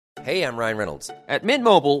Hey, I'm Ryan Reynolds. At Mint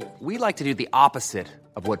Mobile, we like to do the opposite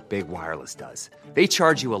of what Big Wireless does. They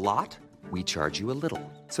charge you a lot, we charge you a little.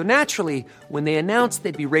 So naturally, when they announced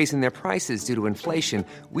they'd be raising their prices due to inflation,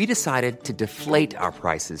 we decided to deflate our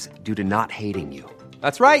prices due to not hating you.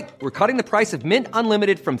 That's right. We're cutting the price of Mint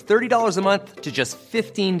Unlimited from $30 a month to just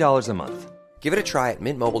 $15 a month. Give it a try at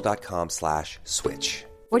mintmobile.com/switch.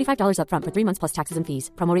 $45 up front for 3 months plus taxes and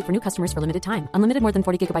fees. Promo rate for new customers for limited time. Unlimited more than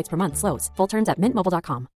 40 gigabytes per month. Slows full terms at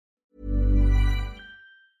mintmobile.com.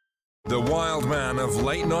 The wild man of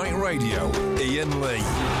late night radio, Iain Lee.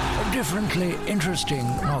 Differently interesting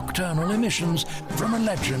nocturnal emissions from a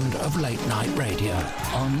legend of late night radio.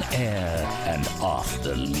 On air and off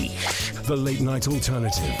the leash. The Late Night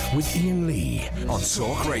Alternative with Iain Lee on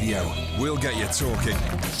Talk Radio. We'll get you talking.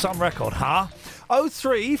 Some record, huh?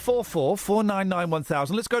 0344 499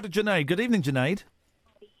 1000. Let's go to Junaid. Good evening, Junaid.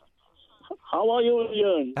 How are you,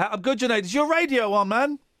 Iain? I'm good, Junaid. Is your radio on,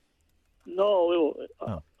 man? No,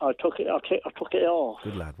 I took it. I took it off.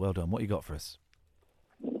 Good lad. Well done. What you got for us?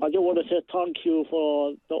 I just want to say thank you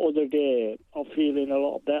for the other day. I'm feeling a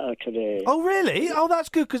lot better today. Oh, really? Oh, that's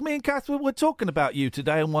good, because me and Catherine were talking about you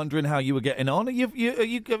today and wondering how you were getting on. Are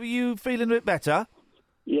you feeling a bit better?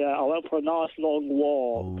 Yeah, I went for a nice long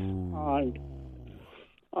walk.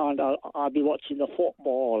 And I'll be watching the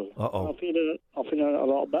football. I'm feeling a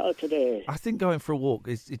lot better today. I think going for a walk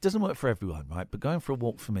it doesn't work for everyone, right? But going for a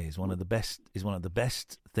walk for me is one of the best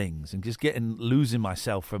things. And just losing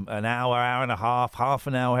myself from an hour and a half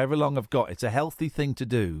an hour, however long I've got. It's a healthy thing to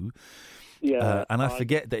do. Yeah. And I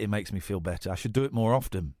forget that it makes me feel better. I should do it more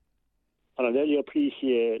often. And I really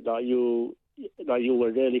appreciate that you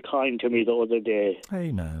were really kind to me the other day.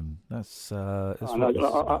 Hey, man, that's I just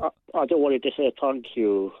wanted to say thank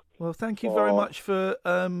you. Well, thank you very much for.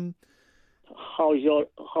 How's your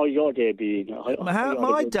day been?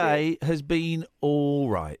 My day has been all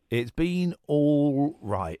right. It's been all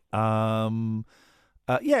right. Yeah,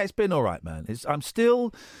 it's been all right, man. I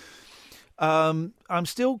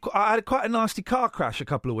had quite a nasty car crash a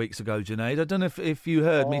couple of weeks ago, Junaid. I don't know if you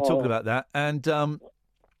heard me talking about that, and.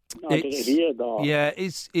 I didn't hear that. Yeah,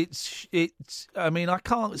 it's. I mean, I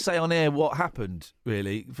can't say on air what happened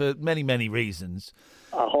really for many, many reasons.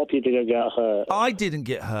 I hope you didn't get hurt. I didn't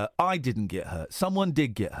get hurt. Someone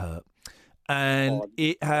did get hurt, and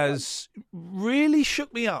it has really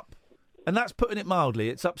shook me up, and that's putting it mildly.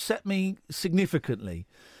 It's upset me significantly,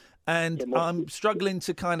 and I'm struggling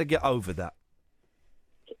to kind of get over that.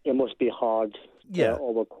 It must be hard to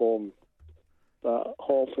overcome, but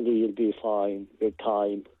hopefully you'll be fine with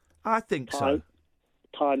time. I think so.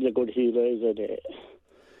 Time's a good healer, isn't it?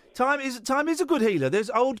 Time is a good healer.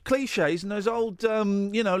 There's old cliches and there's old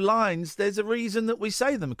lines. There's a reason that we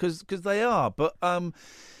say them because they are. But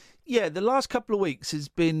the last couple of weeks has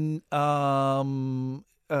been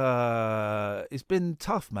it's been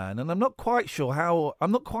tough, man. And I'm not quite sure how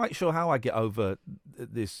I get over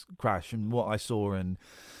this crash and what I saw, and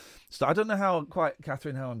so I don't know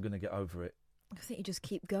Catherine, how I'm going to get over it. I think you just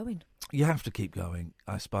keep going. You have to keep going,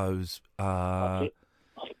 I suppose. I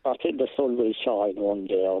think the sun will shine one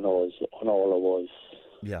day on all of us.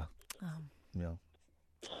 Yeah. Yeah.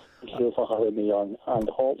 Thank you for having me on, and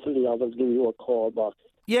hopefully I will give you a call back.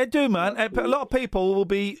 Yeah, do, man. A lot of people will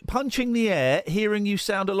be punching the air, hearing you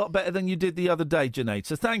sound a lot better than you did the other day, Junaid.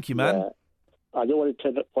 So thank you, man. Yeah. I just wanted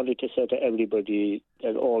to say to everybody,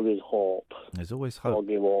 there's always hope. There's always hope. Don't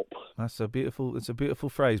give up. It's a beautiful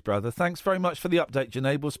phrase, brother. Thanks very much for the update,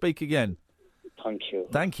 Junaid. We'll speak again. Thank you.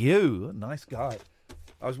 Thank you. Nice guy.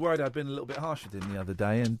 I was worried I'd been a little bit harsh with him the other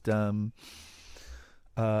day, and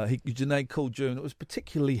Junaid called June. It was a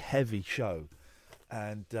particularly heavy show,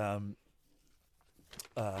 and it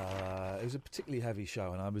was a particularly heavy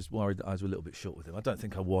show, and I was worried that I was a little bit short with him. I don't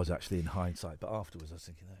think I was actually in hindsight, but afterwards I was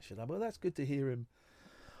thinking, well, that's good to hear him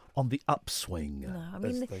on the upswing. No, I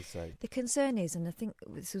mean, they say. The concern is, and I think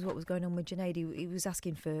this is what was going on with Junaid, he was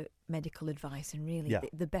asking for medical advice, and really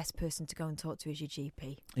the best person to go and talk to is your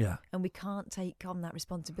GP. Yeah. And we can't take on that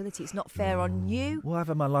responsibility. It's not fair on you. Well, I've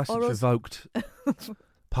had my licence revoked,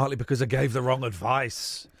 partly because I gave the wrong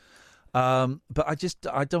advice. But I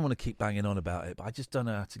don't want to keep banging on about it, but I just don't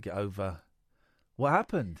know how to get over what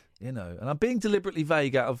happened, and I'm being deliberately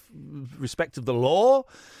vague out of respect of the law.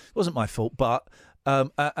 It wasn't my fault, but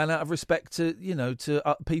and out of respect to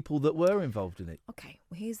people that were involved in it. Okay,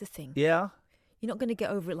 well, here's the thing. Yeah, you're not going to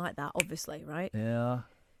get over it like that, obviously, right? Yeah.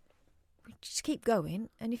 Just keep going,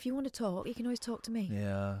 and if you want to talk, you can always talk to me.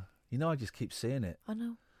 Yeah, I just keep seeing it. I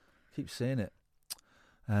know. Keep seeing it.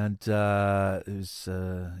 And it was,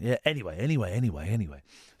 anyway.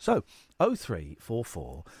 So,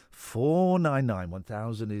 0344 499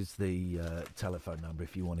 1000 is the telephone number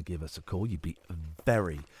if you want to give us a call. You'd be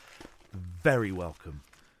very, very welcome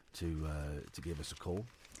to give us a call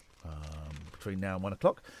between now and 1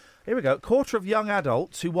 o'clock. Here we go. 1/4 of young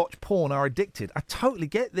adults who watch porn are addicted. I totally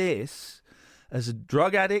get this. As a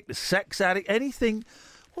drug addict, a sex addict, anything.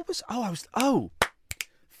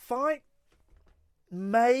 Fight.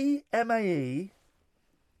 May, M-A-E.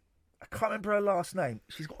 I can't remember her last name.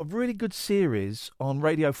 She's got a really good series on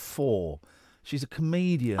Radio 4. She's a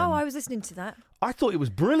comedian. Oh, I was listening to that. I thought it was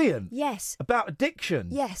brilliant. Yes. About addiction.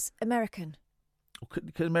 Yes, American.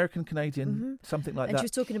 American, Canadian, something like that. And she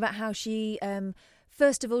was talking about how she...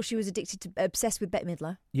 first of all, she was obsessed with Bette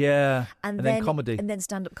Midler. Yeah, and then comedy. And then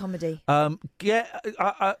stand-up comedy.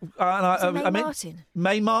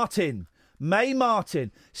 May Martin. May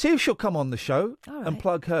Martin. See if she'll come on the show and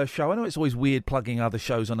plug her show. I know it's always weird plugging other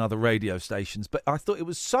shows on other radio stations, but I thought it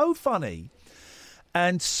was so funny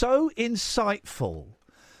and so insightful.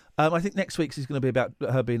 I think next week's is going to be about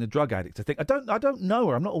her being a drug addict. I think I don't know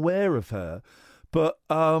her. I'm not aware of her, but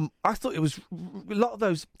I thought it was a lot of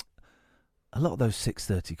those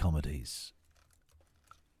 6:30 comedies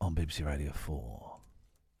on BBC Radio 4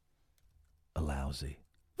 are lousy.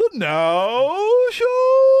 But no,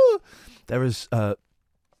 sure. They're as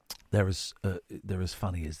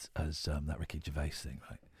funny as that Ricky Gervais thing,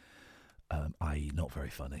 right? I.e., not very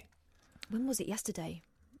funny. When was it? Yesterday?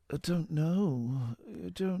 I don't know.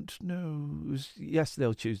 It was yesterday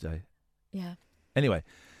or Tuesday. Yeah. Anyway,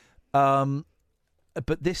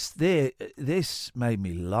 but this made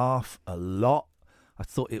me laugh a lot. I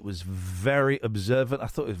thought it was very observant. I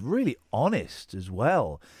thought it was really honest as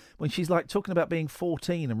well. When she's like talking about being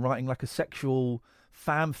 14 and writing like a sexual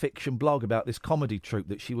fan fiction blog about this comedy troupe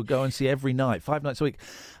that she would go and see every night, 5 nights a week.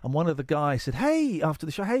 And one of the guys said, "Hey," after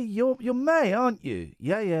the show, "Hey, you're May, aren't you?"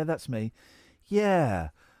 Yeah, that's me. Yeah.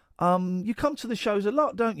 You come to the shows a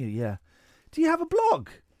lot, don't you? Yeah. Do you have a blog?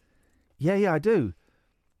 Yeah, I do.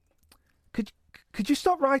 Could you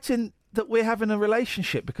stop writing that we're having a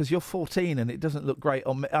relationship because you're 14 and it doesn't look great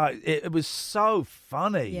on me? It was so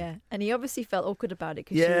funny. Yeah, and he obviously felt awkward about it.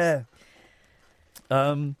 Yeah.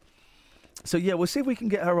 So yeah, we'll see if we can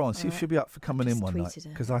get her on. See if she'll be up for coming in one night,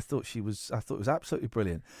 because I thought it was absolutely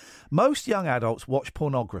brilliant. Most young adults watch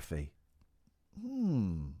pornography.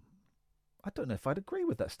 I don't know if I'd agree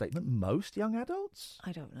with that statement. Most young adults?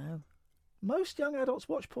 I don't know. Most young adults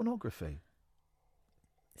watch pornography.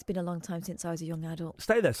 It's been a long time since I was a young adult.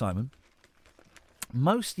 Stay there, Simon.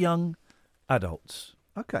 Most young adults.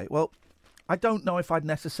 Okay, well, I don't know if I'd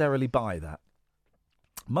necessarily buy that.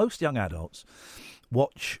 Most young adults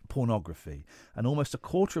watch pornography, and almost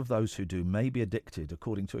 1/4 of those who do may be addicted,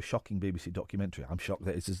 according to a shocking BBC documentary. I'm shocked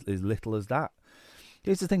that it's as little as that.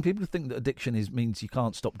 Here's the thing, people think that addiction means you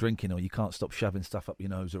can't stop drinking or you can't stop shoving stuff up your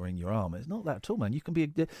nose or in your arm. It's not that at all, man. You can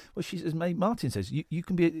be, as May Martin says, you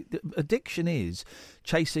can be, addiction is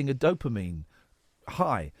chasing a dopamine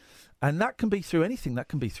high. And that can be through anything. That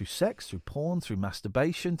can be through sex, through porn, through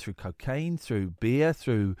masturbation, through cocaine, through beer,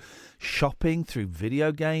 through shopping, through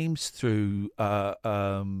video games, through,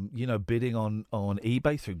 bidding on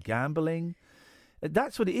eBay, through gambling.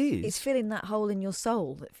 That's what it is. It's filling that hole in your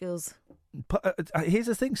soul that feels... But here's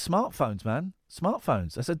the thing, smartphones, man.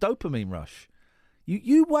 Smartphones. That's a dopamine rush.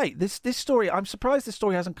 You wait. This story, I'm surprised this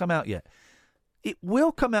story hasn't come out yet. It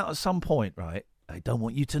will come out at some point, right? They don't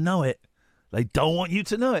want you to know it.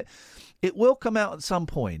 It will come out at some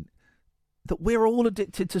point that we're all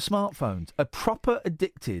addicted to smartphones. A proper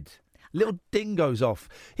addicted. Little ding goes off.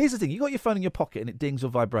 Here's the thing. You got your phone in your pocket and it dings or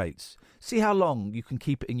vibrates. See how long you can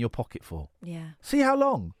keep it in your pocket for. Yeah. See how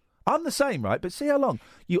long. I'm the same, right? But see how long.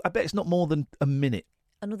 I bet it's not more than a minute.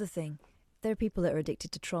 Another thing, there are people that are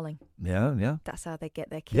addicted to trolling. Yeah. That's how they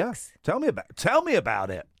get their kicks. Yeah. Tell me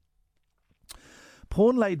about it.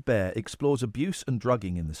 Porn Laid Bare explores abuse and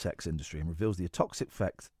drugging in the sex industry and reveals the toxic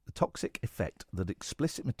effect that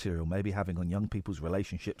explicit material may be having on young people's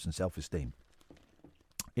relationships and self-esteem.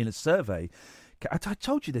 In a survey, I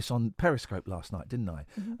told you this on Periscope last night, didn't I?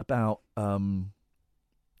 Mm-hmm. About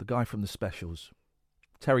the guy from The Specials.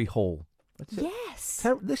 Terry Hall. Yes.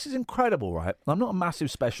 This is incredible, right? I'm not a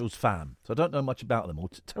massive Specials fan, so I don't know much about them.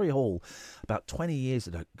 Terry Hall, about 22 years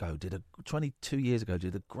ago,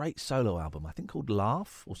 did a great solo album, I think called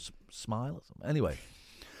Laugh or Smile or something. Anyway,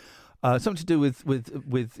 something to do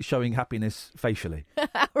with showing happiness facially.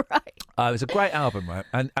 Right. It was a great album, right?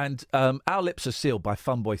 And Our Lips Are Sealed by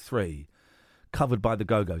Funboy 3, covered by the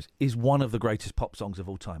Go-Go's, is one of the greatest pop songs of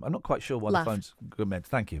all time. I'm not quite sure why Laugh. the phone's good meant.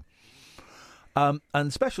 Thank you.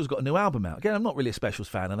 And Specials got a new album out. Again, I'm not really a Specials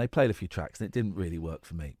fan, and they played a few tracks, and it didn't really work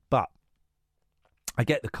for me. But I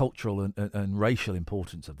get the cultural and racial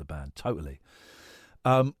importance of the band, totally.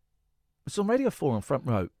 It's on Radio 4 on Front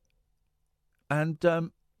Row,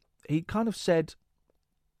 and he kind of said,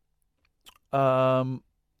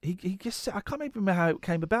 he just said, I can't even remember how it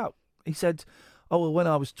came about. He said, oh, well, when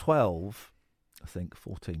I was 12, I think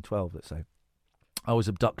 14, 12, let's say, I was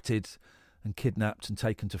abducted and kidnapped and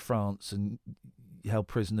taken to France and held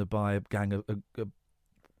prisoner by a gang, a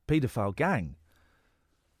paedophile gang.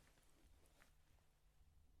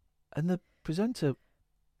 And the presenter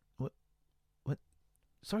went,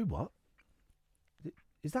 sorry, what?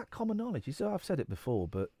 Is that common knowledge? He said, I've said it before,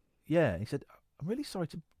 but yeah. He said, I'm really sorry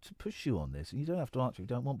to push you on this, and you don't have to answer if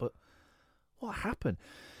you don't want, but what happened?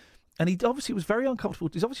 And he obviously was very uncomfortable.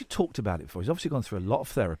 He's obviously talked about it before. He's obviously gone through a lot of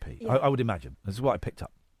therapy, yeah. I would imagine. This is what I picked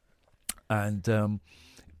up. And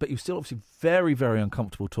but he was still obviously very, very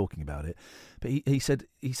uncomfortable talking about it. But he said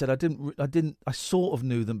I sort of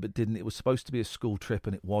knew them, but didn't. It was supposed to be a school trip,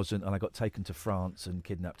 and it wasn't. And I got taken to France and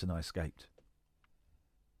kidnapped, and I escaped.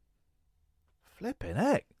 Flipping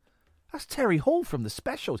heck. That's Terry Hall from the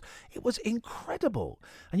Specials. It was incredible.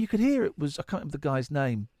 And you could hear it was, I can't remember the guy's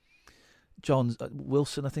name, John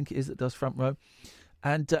Wilson, I think it is, that does Front Row.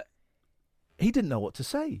 And he didn't know what to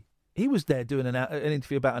say. He was there doing an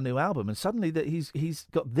interview about a new album, and suddenly that he's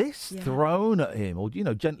got this thrown at him, or, you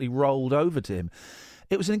know, gently rolled over to him.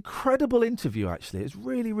 It was an incredible interview, actually. It's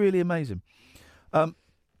really, really amazing.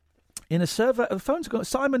 In a survey, the phone's got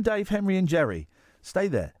Simon, Dave, Henry and Jerry. Stay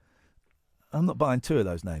there. I'm not buying two of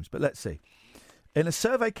those names, but let's see. In a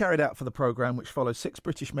survey carried out for the programme, which follows 6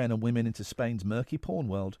 British men and women into Spain's murky porn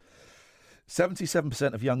world,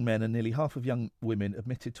 77% of young men and nearly half of young women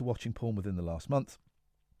admitted to watching porn within the last month.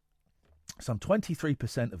 Some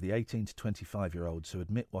 23% of the 18 to 25-year-olds who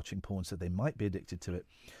admit watching porn said they might be addicted to it,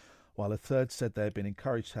 while a third said they had been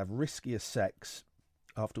encouraged to have riskier sex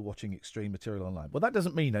after watching extreme material online. Well, that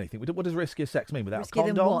doesn't mean anything. What does riskier sex mean? Without riskier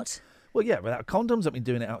condoms? Than what? Well, yeah, without condoms. Does that mean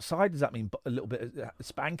doing it outside? Does that mean a little bit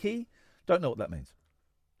spanky? Don't know what that means.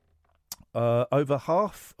 Over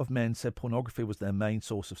half of men said pornography was their main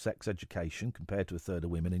source of sex education, compared to a third of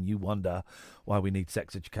women, and you wonder why we need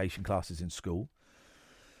sex education classes in school.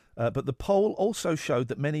 But the poll also showed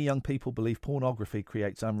that many young people believe pornography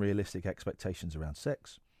creates unrealistic expectations around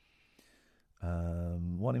sex.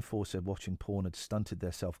 1 in 4 said watching porn had stunted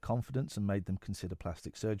their self-confidence and made them consider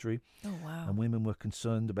plastic surgery. Oh, wow. And women were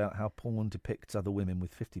concerned about how porn depicts other women,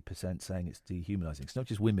 with 50% saying it's dehumanising. It's not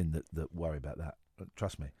just women that worry about that.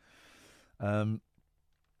 Trust me.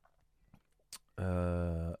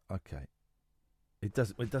 Okay. It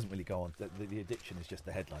doesn't really go on. The addiction is just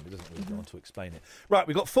the headline. It doesn't really go on to explain it. Right,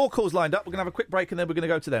 we've got 4 calls lined up. We're going to have a quick break and then we're going to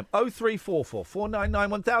go to them. 0344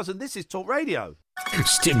 499 1000. This is Talk Radio.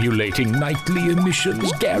 Stimulating nightly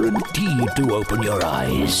emissions guaranteed to open your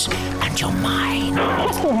eyes and your mind.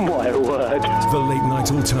 Oh, my word. The Late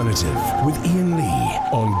Night Alternative with Iain Lee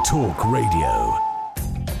on Talk Radio.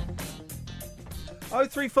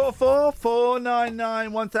 0344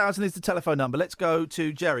 499 1000 is the telephone number. Let's go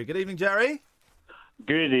to Jerry. Good evening, Jerry.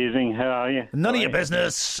 Good evening. How are you? None of your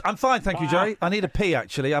business. I'm fine, thank you, Jerry. I need a pee,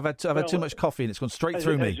 actually. I've had too much coffee and it's gone straight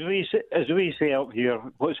through me. As we say up here,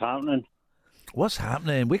 what's happening? What's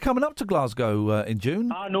happening? We're coming up to Glasgow in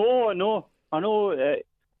June. I know.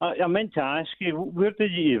 I meant to ask you, where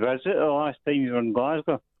did you visit the last time you were in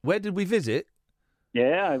Glasgow? Where did we visit?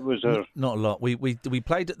 Yeah, it was not a lot. We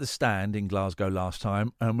played at the Stand in Glasgow last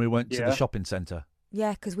time, and we went to the shopping centre.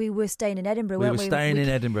 Yeah, because we were staying in Edinburgh, weren't we? We were staying in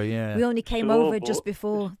Edinburgh, yeah. We only came over just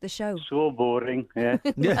before the show. So boring, yeah.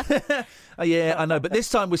 Yeah, I know. But this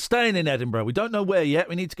time we're staying in Edinburgh. We don't know where yet.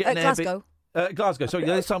 We need to get an Glasgow. Glasgow. Sorry,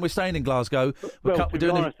 this time we're staying in Glasgow. To be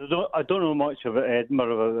honest, I don't know much about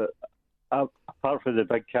Edinburgh, apart from the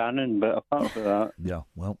big cannon, but apart from that. Yeah,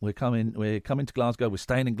 well, we're coming to Glasgow. We're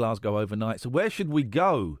staying in Glasgow overnight. So where should we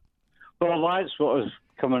go? Well, that's what I was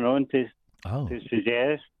coming on to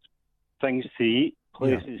suggest. Things to eat.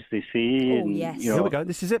 Places to see. Oh, yes. Here we go.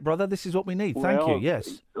 This is it, brother. This is what we need. Thank you.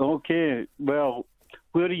 Yes. Okay. Well,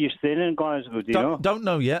 where are you staying in Glasgow? Do you know? Don't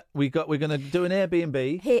know yet. We're going to do an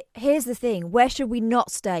Airbnb. Here's the thing. Where should we not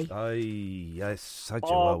stay? Yes.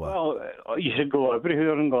 Well, you should go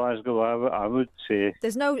everywhere in Glasgow. I would say.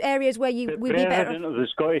 There's no areas where we'd be better. President of the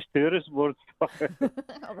Scottish Tourist Board. All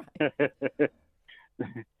right.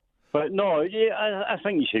 But no, I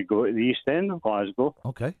think you should go to the East End of Glasgow.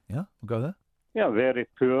 Okay. Yeah, we'll go there. Yeah, a very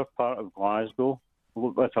poor part of Glasgow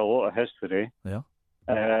with a lot of history. Yeah.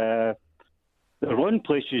 The one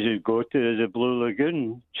place you should go to is the Blue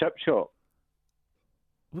Lagoon chip shop.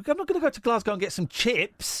 I'm not going to go to Glasgow and get some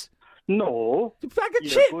chips. No. Bag of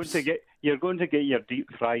chips? You're going to get your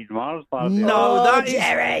deep-fried Mars bar. No,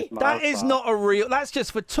 Jerry! That is not a real... That's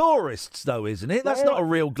just for tourists, though, isn't it? That's not a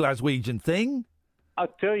real Glaswegian thing. I'll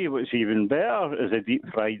tell you what's even better is a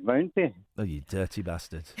deep-fried Mountie. Oh, you dirty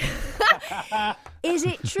bastard. Is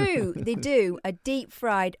it true they do a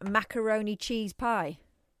deep-fried macaroni cheese pie?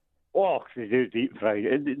 Oh, they do deep-fry.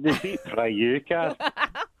 They deep-fry you, Kath.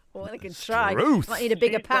 Well, I can try. Truth. Might need a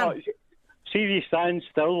bigger pan. See if you stand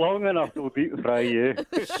still long enough, they'll deep-fry you.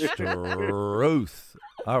 Truth.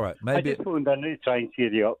 All right, maybe... I just phoned in to try and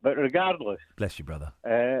cheer you up, but regardless... Bless you, brother.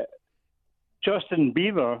 Justin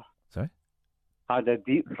Bieber... Sorry? Had a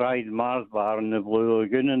deep-fried Mars bar in the Blue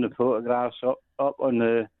Lagoon and the photographs up on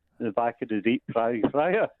the back of the deep-fried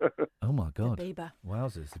fryer. Oh, my God. The Bieber.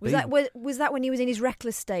 Wowzers. Was that when he was in his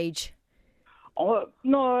reckless stage? Oh,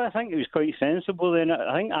 no, I think it was quite sensible then.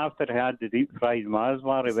 I think after he had the deep-fried Mars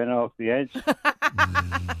bar, he went off the edge.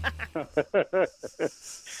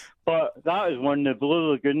 But that is one, the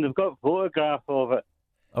Blue Lagoon. They've got photographs of it.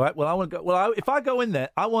 All right, well, I want to go. Well, if I go in there,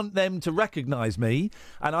 I want them to recognise me,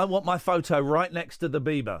 and I want my photo right next to the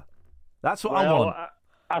Bieber. That's what I want.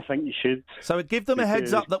 I think you should. So give them a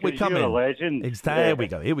heads up that we're coming. You're a legend. There we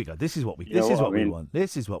go. Here we go. This is what we. This is what we want.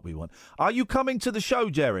 This is what we want. Are you coming to the show,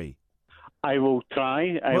 Jerry? I will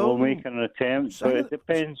try. I will make an attempt, but it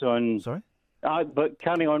depends on. Sorry. But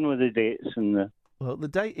carry on with the dates and the. Well, the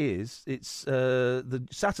date is the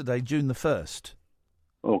Saturday, June the 1st.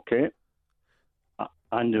 Okay.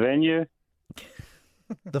 And the venue?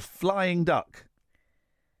 The Flying Duck.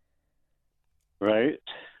 Right.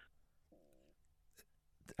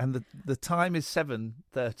 And the time is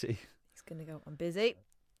 7:30. He's going to go, I'm busy.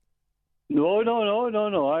 No.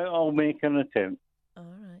 I'll make an attempt. All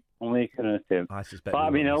right. I'll make an attempt. I suspect. But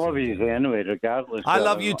I mean, I love you anyway, regardless. I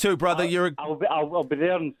love you too, brother. I'll be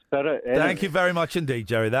there in spirit. Anyway. Thank you very much indeed,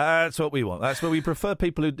 Jerry. That's what we want. That's where we prefer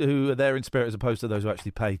people who are there in spirit as opposed to those who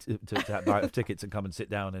actually pay to buy tickets and come and sit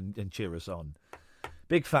down and cheer us on.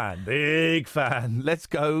 Big fan. Let's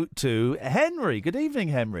go to Henry. Good evening,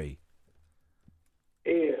 Henry.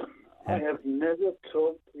 Iain, I have never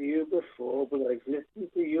talked to you before, but I've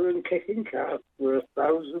listened to you and Kicking Cat for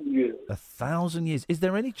 1,000 years. 1,000 years. Is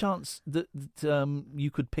there any chance that you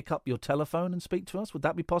could pick up your telephone and speak to us? Would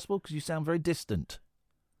that be possible? Because you sound very distant.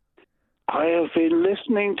 I have been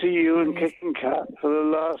listening to you and Kicking Cat for the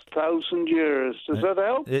last 1,000 years. Does that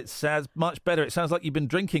help? It sounds much better. It sounds like you've been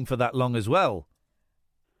drinking for that long as well.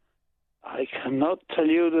 I cannot tell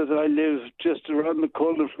you that I live just around the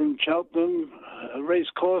corner from Cheltenham, a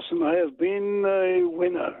race course, and I have been a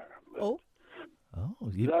winner.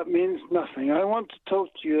 That means nothing. I want to talk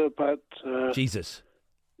to you about... Jesus.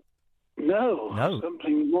 No,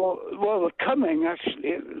 something more... Well, the coming,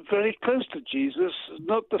 actually, very close to Jesus.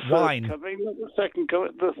 Not the first Wine. coming, not the second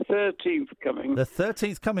coming, the 13th coming. The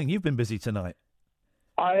 13th coming. You've been busy tonight.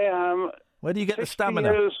 I am... Where do you get the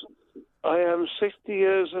stamina? I am 60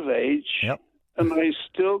 years of age, and I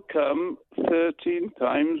still come 13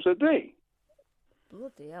 times a day.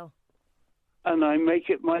 Bloody hell. And I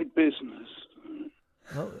make it my business.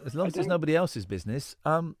 Well, as long as it's nobody else's business.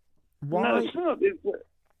 Why? No, it's not.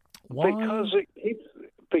 Why?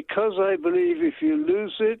 Because I believe if you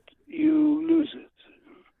lose it, you lose it.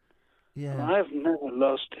 Yeah. And I've never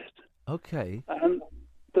lost it. Okay. And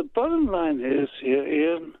the bottom line is here,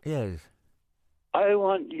 Iain. Yes. I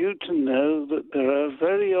want you to know that there are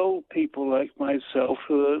very old people like myself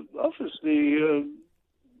who are obviously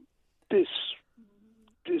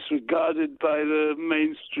disregarded by the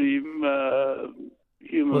mainstream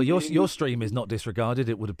human Well, beings. your stream is not disregarded,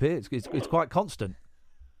 it would appear. It's quite constant.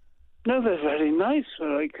 No, they're very nice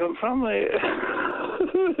where I come from. They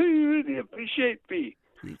really appreciate me.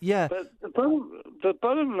 Yeah. But the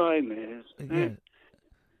bottom line is,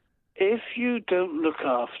 if you don't look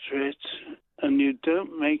after it and you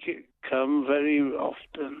don't make it come very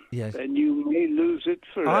often, then you may lose it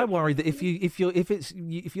forever. I worry that if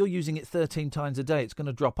you're using it 13 times a day, it's going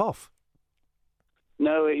to drop off.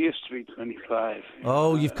 No, it used to be 25.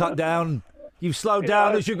 Oh, you've cut down. You've slowed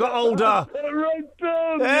down as you got older. Right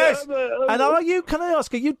down. Yes. And are you? Can I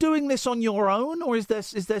ask? Are you doing this on your own, or is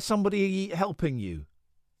there somebody helping you?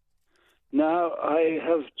 Now I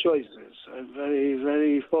have choices. I'm very,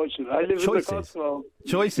 very fortunate. I live in the Cotswolds.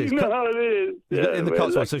 Choices. You know how it is. In the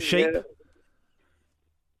Cotswolds, so sheep.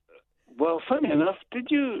 Well, funny enough, did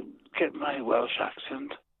you get my Welsh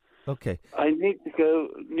accent? Okay. I need to go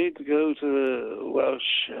to the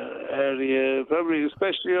Welsh area, probably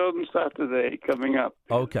especially on Saturday coming up.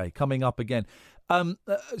 Okay, coming up again.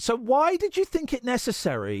 So why did you think it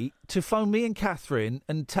necessary to phone me and Catherine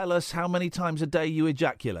and tell us how many times a day you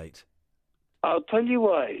ejaculate? I'll tell you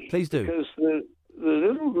why. Please do. Because the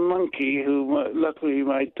little monkey, who luckily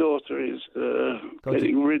my daughter is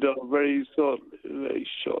getting rid of very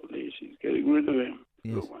shortly. She's getting rid of him.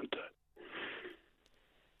 Yes. One time.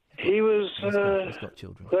 He was he's got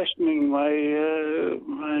children. questioning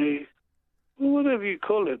my whatever you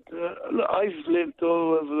call it. I've lived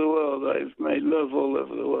all over the world. I've made love all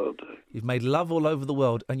over the world. You've made love all over the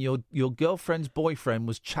world, and your girlfriend's boyfriend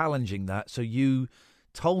was challenging that. So you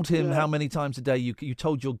told him how many times a day you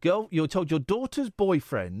told your daughter's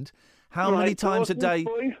boyfriend how many times a day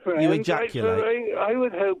you ejaculate. I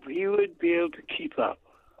would hope he would be able to keep up.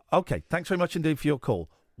 Okay, thanks very much indeed for your call.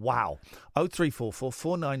 Wow. 0344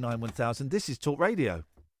 499 1000. This is Talk Radio.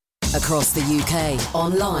 Across the UK,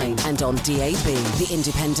 online and on DAB, the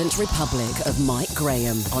Independent Republic of Mike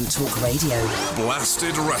Graham on Talk Radio.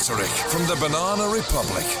 Blasted rhetoric from the Banana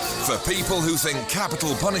Republic for people who think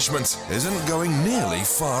capital punishment isn't going nearly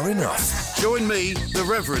far enough. Join me, the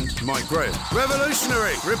Reverend Mike Graham.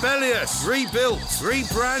 Revolutionary, rebellious, rebuilt,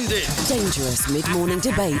 rebranded. Dangerous mid-morning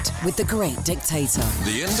debate with the great dictator.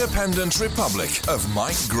 The Independent Republic of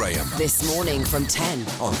Mike Graham. This morning from 10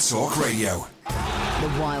 on Talk Radio. The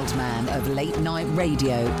wild man of late night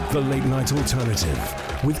radio. The Late Night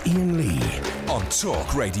Alternative with Iain Lee on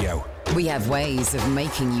Talk Radio. We have ways of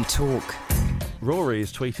making you talk. Rory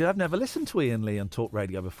has tweeted, I've never listened to Iain Lee on Talk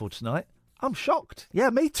Radio before tonight. I'm shocked. Yeah,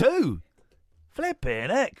 me too. Flipping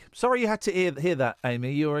heck. Sorry you had to hear that,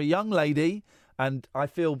 Amy. You're a young lady, and I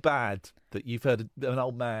feel bad that you've heard an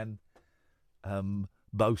old man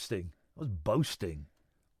boasting. I was boasting.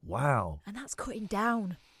 Wow. And that's cutting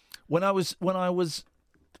down. When I was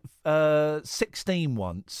 16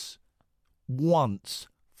 once,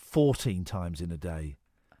 14 times in a day.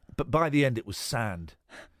 But by the end it was sand.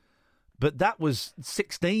 But that was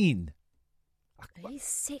 16. He's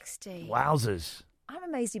 60. Wowzers. I'm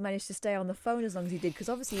amazed he managed to stay on the phone as long as he did, because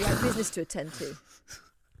obviously he had business to attend to.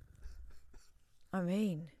 I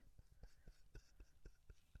mean...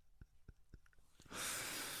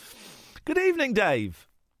 Good evening, Dave.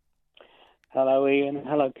 Hello, Ian.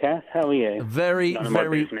 Hello, Kath. How are you? Very.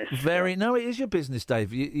 No, it is your business,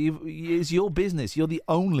 Dave. It's your business. You're the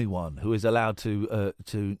only one who is allowed to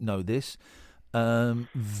know this.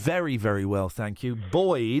 Very, very well, thank you.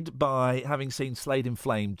 Buoyed by having seen Slade in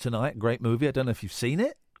Flame tonight. Great movie. I don't know if you've seen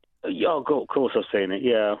it. Yeah, of course I've seen it,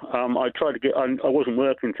 yeah. I tried to get... I wasn't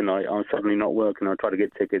working tonight. I was suddenly not working. I tried to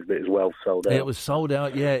get tickets, but it was well sold out. It was sold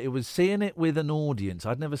out, yeah. It was seeing it with an audience.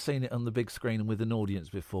 I'd never seen it on the big screen and with an audience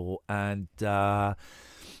before. And, a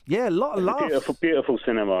lot of laughs. Beautiful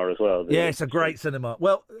cinema as well. Yeah, it's a great cinema.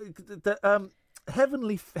 Well,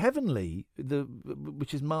 Heavenly,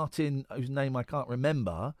 which is Martin, whose name I can't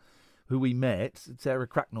remember... who we met, Sarah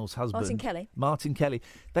Cracknell's husband. Martin Kelly.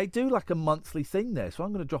 They do like a monthly thing there, so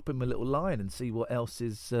I'm going to drop him a little line and see what else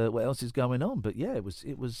is going on. But yeah, it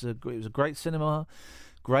was a great cinema,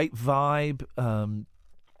 great vibe.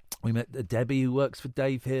 We met Debbie, who works for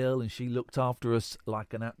Dave Hill, and she looked after us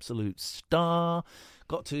like an absolute star.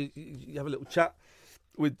 Got to have a little chat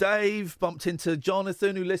with Dave, bumped into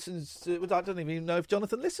Jonathan, who listens to... I don't even know if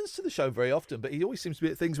Jonathan listens to the show very often, but he always seems to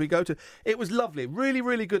be at things we go to. It was lovely. Really,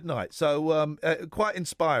 really good night. So, quite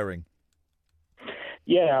inspiring.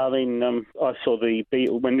 Yeah, I mean, I saw the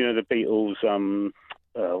Beatles... the Beatles...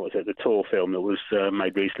 the tour film that was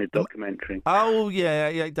made recently, a documentary. Oh,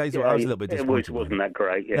 yeah, Days I was a little bit disappointed. It wasn't that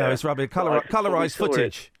great, yeah. No, it's rubbish. Colourised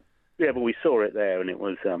footage. Yeah, but we saw it there, and it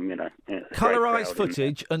was, colourised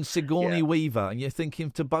footage and Sigourney Weaver, and you're thinking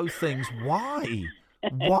to both things, why?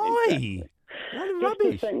 Why?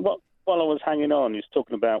 Rubbish. While I was hanging on, he was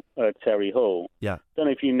talking about Terry Hall. Yeah. Don't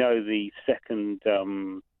know if you know the second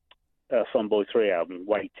Funboy 3 album,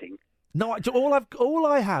 Waiting. No, all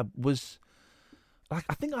I had was...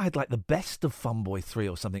 I think I had like the best of Funboy 3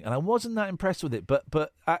 or something, and I wasn't that impressed with it.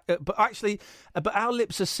 But actually, Our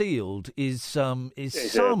Lips Are Sealed is some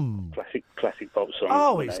classic pop song.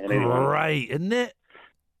 Oh, it's great, isn't it?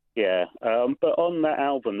 Yeah, but on that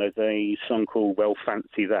album, there's a song called "Well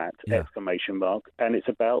Fancy That!" ! And it's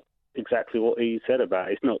about exactly what he said about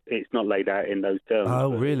it. It's not laid out in those terms.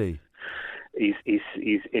 Oh, really?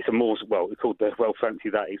 It's a more it's called the "Well Fancy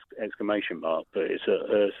That!" ! But it's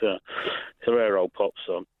a rare old pop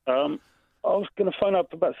song. I was going to phone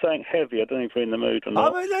up about something heavy. I don't know if you're in the mood or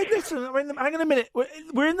not. Listen, hang on a minute.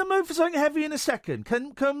 We're in the mood for something heavy in a second.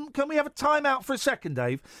 Can we have a time out for a second,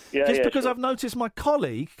 Dave? Because I've noticed my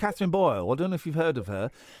colleague Catherine Boyle. I don't know if you've heard of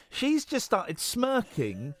her. She's just started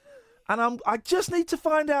smirking, and I just need to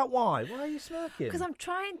find out why. Why are you smirking? Because I'm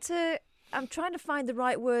trying to I'm trying to find the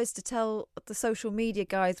right words to tell the social media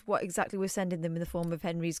guys what exactly we're sending them in the form of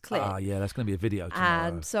Henry's clip. Yeah, that's going to be a video tomorrow.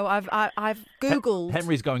 And so I've Googled...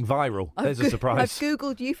 Henry's going viral. There's a surprise. I've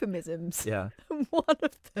Googled euphemisms. Yeah. One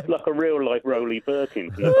of them... Like a real-life Roly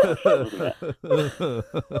Birkin. Wasn't it? I was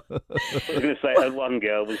going to say one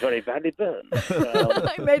girl was very badly burnt.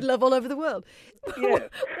 I made love all over the world. Yeah.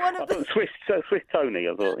 One of the... Swiss Tony,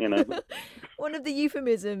 I thought, One of the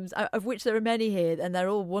euphemisms, of which there are many here, and they're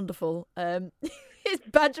all wonderful, is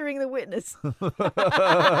badgering the witness. Oh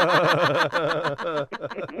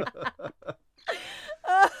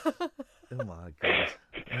my God!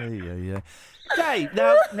 Yeah. Dave,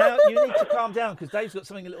 now you need to calm down because Dave's got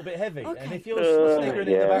something a little bit heavy, Okay. and if you're sniggering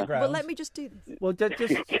in the background, Well, let me just do this. Well,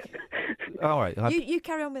 just all right. You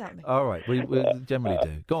carry on without me. All right, we generally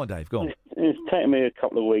do. Go on, Dave. Go on. It's taken me a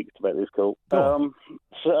couple of weeks to make this call.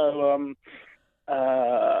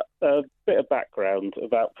 A bit of background.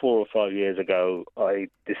 About 4 or 5 years ago, I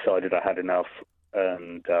decided I had enough,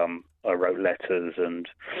 and I wrote letters and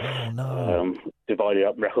divided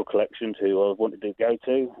up record collection to who I wanted to go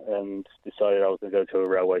to, and decided I was going to go to a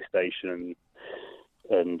railway station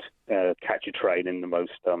and catch a train in the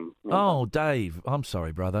most... Oh, Dave, I'm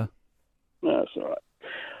sorry, brother. No, that's all right.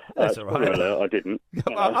 That's all right. Alert, I didn't.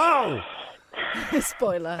 Oh!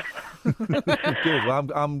 Spoiler. Good.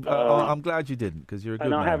 Well, I'm glad you didn't because you're a good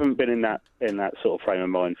man. And I haven't been in that sort of frame of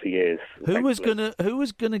mind for years. Who was gonna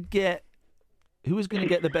get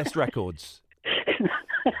the best records?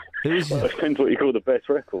 Well, it depends what you call the best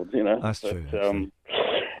records, That's true.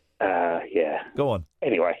 Yeah. Go on.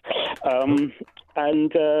 Anyway, and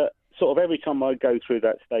sort of every time I go through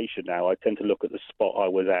that station now, I tend to look at the spot I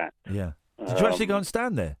was at. Yeah. Did you actually go and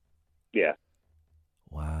stand there? Yeah.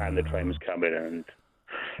 Wow. And the train was coming, and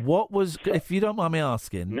what was, if you don't mind me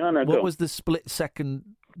asking, what was the split-second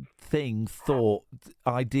thing, thought,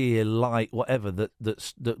 idea, light, whatever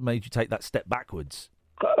that made you take that step backwards?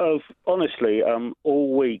 Honestly,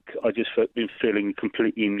 all week I just been feeling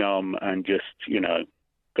completely numb and just,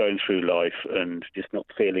 going through life and just not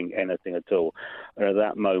feeling anything at all. And at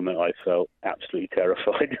that moment, I felt absolutely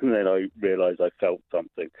terrified, and then I realised I felt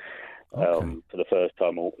something. For the first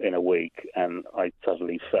time in a week, and I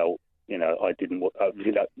suddenly felt, you suddenly didn't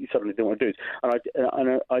want to do this,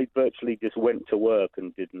 and I virtually just went to work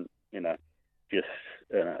and didn't, but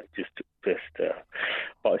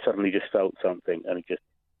I suddenly just felt something, and it just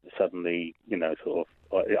suddenly,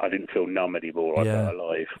 I didn't feel numb anymore. I felt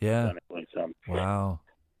alive. Yeah. And it was, wow.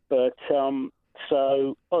 But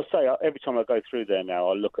so I'll say every time I go through there now,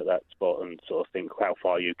 I look at that spot and sort of think how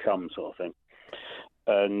far you come, sort of thing.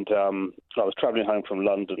 And I was travelling home from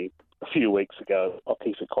London a few weeks ago. I'll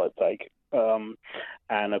keep it quite vague. And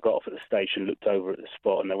I got off at the station, looked over at the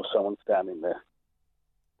spot, and there was someone standing there.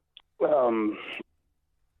 And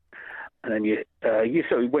then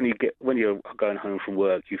when you're going home from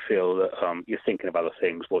work, you feel that you're thinking of other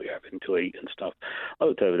things, what you're having to eat and stuff. I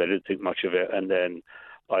looked over there, didn't think much of it, and then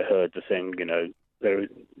I heard the thing, there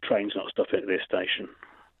trains not stopping at this station.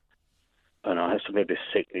 And I had this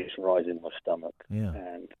sickness rise in my stomach. Yeah.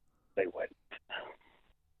 And they went.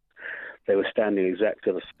 They were standing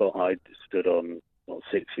exactly on the spot I stood on,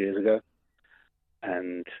 6 years ago.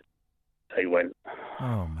 And they went.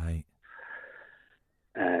 Oh, mate.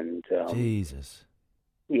 And... Jesus.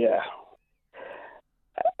 Yeah.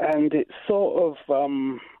 And it's sort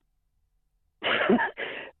of...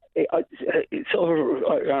 I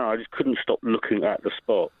just couldn't stop looking at the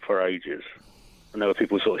spot for ages. And there were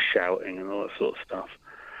people sort of shouting and all that sort of stuff.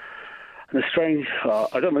 And the strange,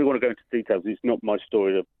 I don't really want to go into details. It's not my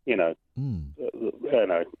story.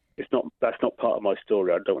 That's not part of my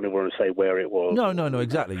story. I don't really want to say where it was. No,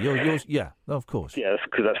 exactly. Yours, yeah, of course. Yeah,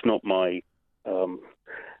 because that's not my. And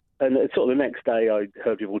sort of the next day, I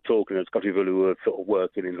heard people talking. There was a couple of people who were sort of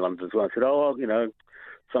working in London as well. I said,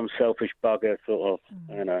 some selfish bugger sort of,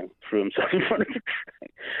 threw himself in front of the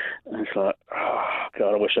train. And it's like, oh,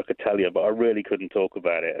 God, I wish I could tell you, but I really couldn't talk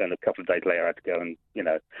about it. And a couple of days later, I had to go and,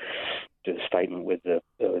 do a statement with the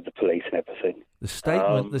police and everything. The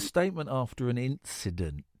statement after an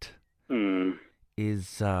incident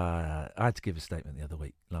is, I had to give a statement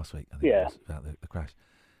last week, I think it was, about the crash.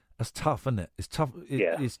 That's tough, isn't it? It's tough.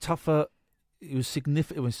 It's tougher. It was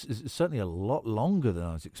significant. It was certainly a lot longer than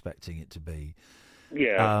I was expecting it to be.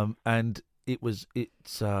 Yeah. And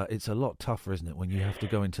it's a lot tougher, isn't it, when you have to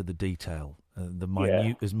go into the detail, the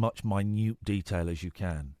minute, as much minute detail as you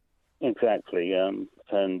can. Exactly. And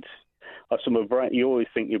you always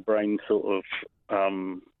think your brain sort of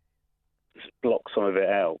blocks some of it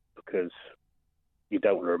out because you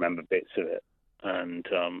don't want to remember bits of it. And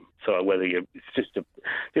so whether it's just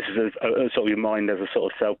this is a sort of your mind as a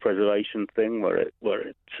sort of self-preservation thing where it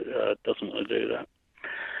doesn't want to do that.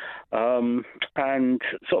 And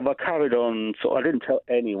sort of I carried on. So I didn't tell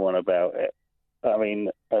anyone about it. I mean,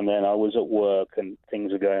 and then I was at work and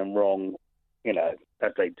things were going wrong, as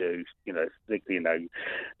they do.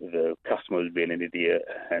 The customer was being an idiot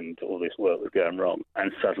and all this work was going wrong.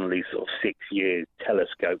 And suddenly sort of 6 years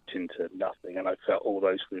telescoped into nothing, and I felt all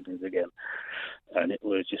those feelings again. And it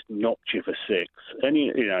was just knocked you for six. And,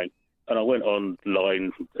 and I went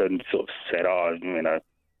online and sort of said, I've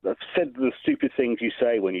said the stupid things you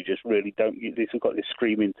say when you just really don't. You've got this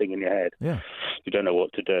screaming thing in your head. Yeah. You don't know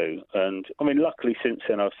what to do. And I mean, luckily since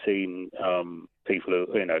then I've seen people who,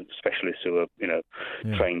 specialists who are,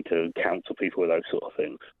 trained to counsel people with those sort of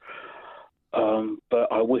things.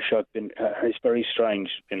 But I wish I'd been. It's very strange,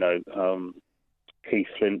 Keith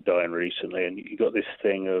Flint dying recently, and you got this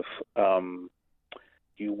thing of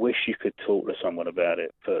you wish you could talk to someone about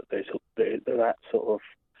it, but there's that sort of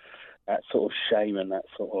shame and that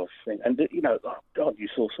sort of thing. And, oh God, you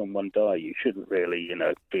saw someone die. You shouldn't really,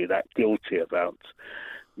 be that guilty about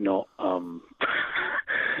not being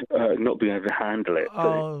able to handle it.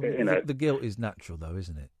 Oh, the guilt is natural, though,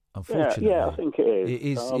 isn't it? Unfortunately. Yeah, I think it is. It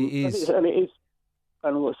is. And it is.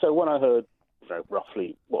 And so when I heard,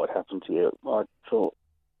 roughly what had happened to you, I thought,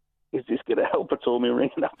 is this going to help at all, me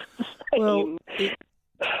ringing up and saying... Well,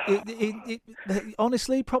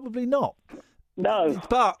 honestly, probably not. No,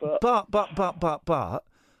 but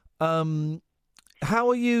how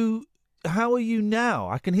are you now?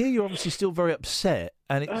 I can hear you're obviously still very upset,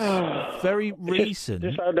 and it's very recent.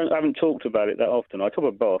 I haven't talked about it that often. I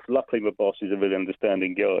told my boss. Luckily, my boss is a really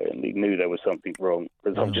understanding guy, and he knew there was something wrong.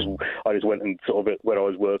 Because I just went and sort of when I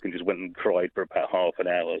was working, just went and cried for about half an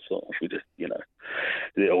hour. Sort of,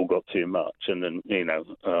 it all got too much, and then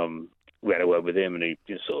we had a word with him, and he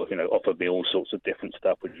just sort of, offered me all sorts of different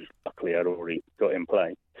stuff, which luckily I'd already got in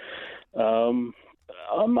play. I'm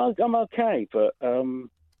okay, but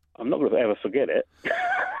I'm not going to ever forget it.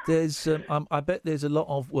 There's, I bet there's a lot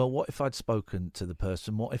of, well, what if I'd spoken to the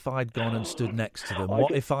person? What if I'd gone and stood next to them?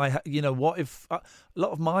 What if a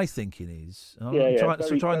lot of my thinking is,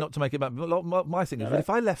 trying not to make it bad, but a lot of my thinking is,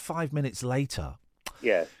 if I left 5 minutes later,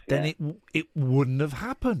 then it wouldn't have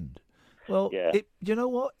happened. Well, you know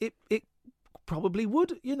what? It probably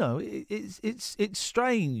would. It's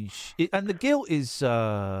strange, and the guilt is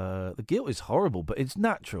horrible, but it's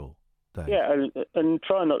natural. Dave. Yeah, and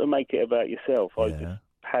try not to make it about yourself. I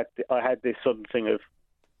had this sort of thing of,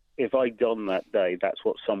 if I'd gone that day, that's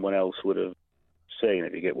what someone else would have seen.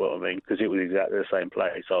 If you get what I mean, because it was exactly the same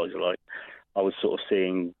place. I was sort of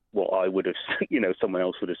seeing what I would have, someone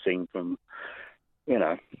else would have seen from,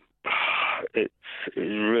 It's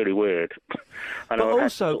really weird. And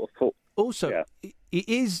but it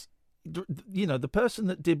is, the person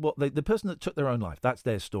that did the person that took their own life. That's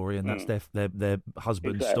their story, and that's their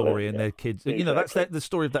husband's story and their kids. That's the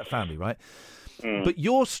story of that family, right? But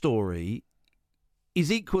your story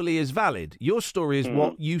is equally as valid. Your story is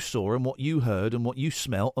what you saw and what you heard and what you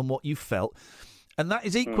smelt and what you felt, and that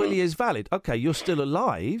is equally as valid. Okay, you're still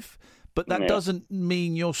alive, but that doesn't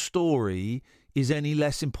mean your story is any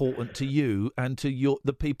less important to you and to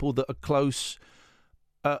the people that are close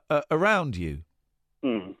around you.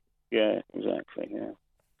 Yeah, exactly. Yeah.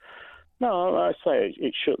 No, I say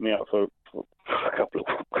it shook me up for a couple of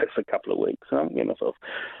weeks.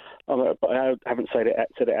 But I haven't said it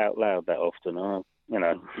out loud that often.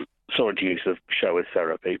 Sorry to use the show as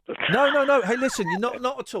therapy, but no. Hey, listen, you're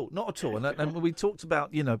not at all. And we talked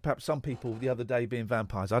about perhaps some people the other day being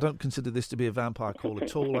vampires. I don't consider this to be a vampire call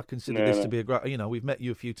at all. I consider this to be we've met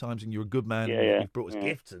you a few times, and you're a good man. You've brought us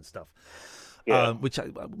gifts and stuff. Which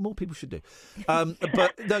more people should do.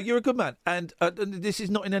 But no, you're a good man, and this is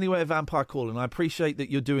not in any way a vampire call, and I appreciate that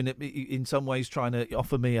you're doing it in some ways, trying to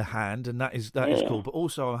offer me a hand, and that is cool. But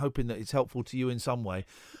also, I'm hoping that it's helpful to you in some way.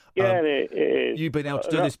 It is. You've been able to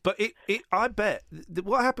do this, but I bet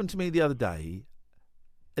what happened to me the other day,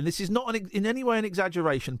 and this is not in any way an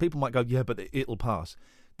exaggeration. People might go, "Yeah, but it'll pass."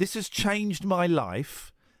 This has changed my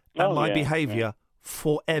life and my behaviour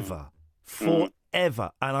forever, and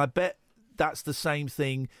I bet that's the same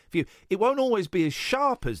thing for you. It won't always be as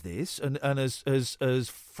sharp as this and as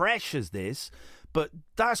fresh as this, but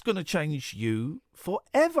that's going to change you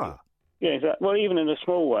forever. Yeah, exactly. Well, even in a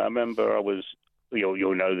small way, I remember I was.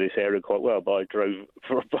 You'll know this area quite well, but I drove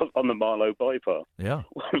on the Marlow bypass. Yeah.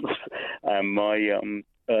 And my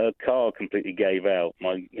car completely gave out.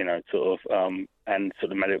 And sort of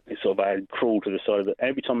made it sort of. I had crawled to the side of it.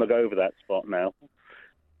 Every time I go over that spot now,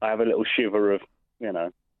 I have a little shiver of,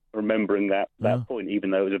 remembering that point,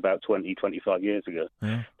 even though it was about 20, 25 years ago.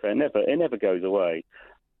 Yeah. So it never goes away.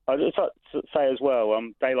 I'd just like to say as well,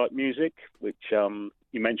 Daylight Music, which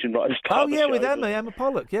you mentioned right at the start. Oh, yeah, with Emma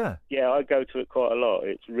Pollock, yeah. Yeah, I go to it quite a lot.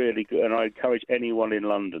 It's really good, and I encourage anyone in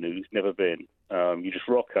London who's never been. You just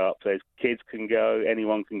rock up. There's kids can go,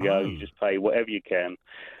 anyone can go. You just pay whatever you can.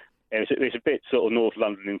 And it's a bit sort of North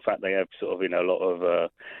London. In fact, they have sort of a lot of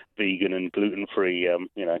vegan and gluten-free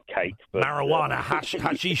cake, but, marijuana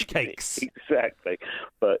hashish cakes. Exactly,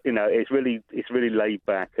 but it's really laid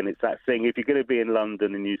back, and it's that thing. If you're going to be in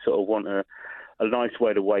London and you sort of want a nice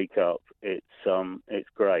way to wake up, it's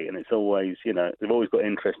great, and it's always they've always got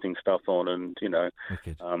interesting stuff on, and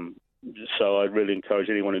so I'd really encourage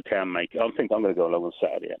anyone who can make it. I think I'm going to go along on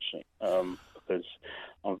Saturday actually, because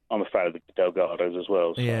I'm a fan of the Delgados as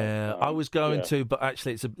well. So, yeah, I was going to, but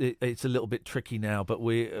actually it's a little bit tricky now. But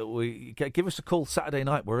we give us a call Saturday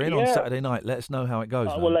night. We're in on Saturday night. Let us know how it goes.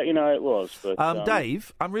 We'll let you know how it was. But,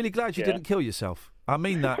 Dave, I'm really glad you didn't kill yourself. I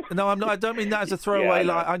mean that. No, I'm not. I don't mean that as a throwaway.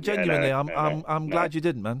 I'm genuinely. I'm glad you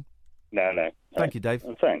didn't, man. No. Thank you, Dave.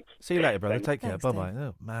 Thanks. See you later, brother. Take care. Thanks, Bye bye.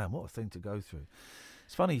 Oh man, what a thing to go through.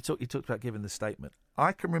 It's funny you talked about giving the statement.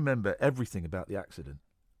 I can remember everything about the accident.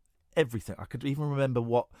 Everything. I could even remember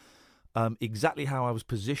what exactly how I was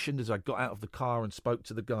positioned as I got out of the car and spoke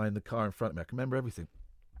to the guy in the car in front of me. I can remember everything.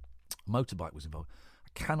 Motorbike was involved. I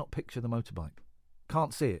cannot picture the motorbike.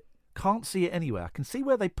 Can't see it. Can't see it anywhere. I can see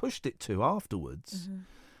where they pushed it to afterwards,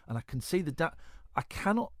 and I can see I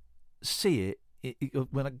cannot see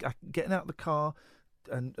it when I getting out of the car,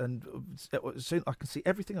 and soon I can see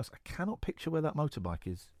everything else. I cannot picture where that motorbike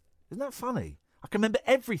is. Isn't that funny? I can remember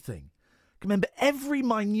everything. I can remember every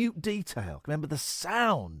minute detail. I can remember the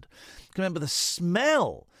sound. I can remember the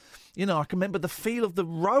smell. I can remember the feel of the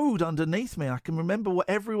road underneath me. I can remember what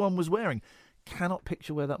everyone was wearing. Cannot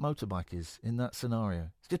picture where that motorbike is in that scenario.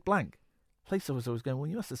 It's just blank. Police officer was going, well,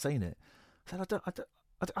 you must have seen it. I said,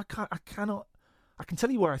 I cannot. I can tell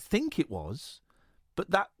you where I think it was, but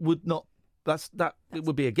that would not. It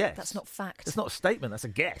would be a guess. That's not fact. It's not a statement. That's a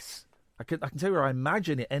guess. I can tell you where I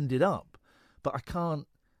imagine it ended up, but I can't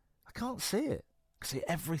see it. I can see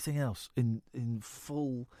everything else in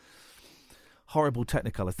full horrible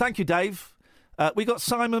Technicolor. Thank you, Dave. We got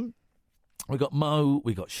Simon. We got Mo.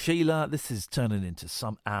 We got Sheila. This is turning into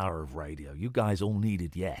some hour of radio. You guys all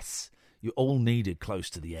needed yes. You all needed Close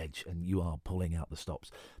to the Edge, and you are pulling out the stops.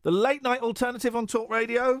 The Late Night Alternative on Talk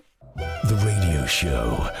Radio. The radio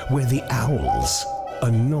show where the owls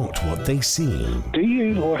are not what they seem. Do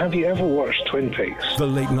you or have you ever watched Twin Peaks? The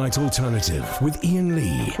Late Night Alternative with Iain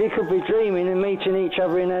Lee. We could be dreaming and meeting each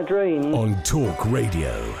other in our dreams. On Talk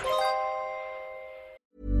Radio.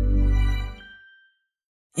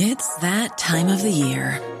 It's that time of the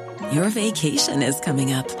year. Your vacation is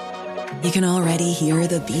coming up. You can already hear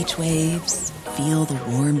the beach waves, feel the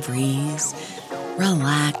warm breeze,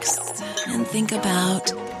 relax, and think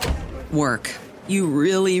about work. You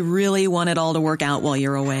really, really want it all to work out while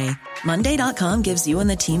you're away. Monday.com gives you and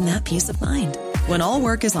the team that peace of mind. When all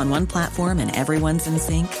work is on one platform and everyone's in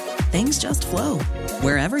sync, things just flow.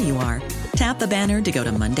 Wherever you are, tap the banner to go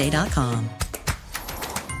to Monday.com.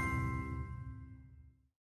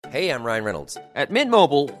 Hey, I'm Ryan Reynolds. At Mint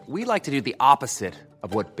Mobile, we like to do the opposite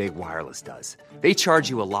of what Big Wireless does. They charge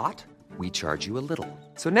you a lot, we charge you a little.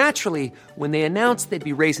 So naturally, when they announced they'd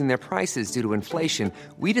be raising their prices due to inflation,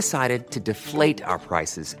 we decided to deflate our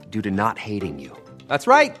prices due to not hating you. That's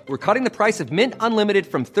right. We're cutting the price of Mint Unlimited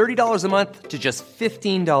from $30 a month to just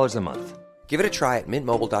 $15 a month. Give it a try at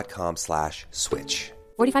mintmobile.com/switch.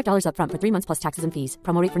 $45 up front for 3 months plus taxes and fees.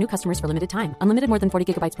 Promo rate for new customers for limited time. Unlimited more than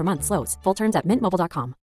 40 gigabytes per month. Slows full terms at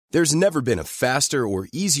mintmobile.com. There's never been a faster or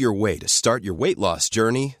easier way to start your weight loss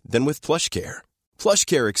journey than with PlushCare.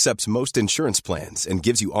 PlushCare accepts most insurance plans and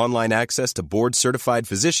gives you online access to board-certified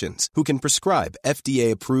physicians who can prescribe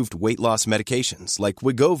FDA-approved weight loss medications like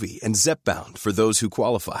Wegovy and Zepbound for those who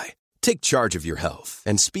qualify. Take charge of your health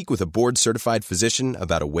and speak with a board-certified physician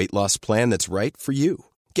about a weight loss plan that's right for you.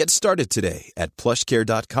 Get started today at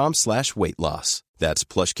plushcare.com/weight loss. That's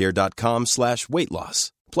plushcare.com/weight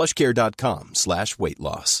loss. plushcare.com/weight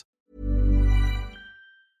loss.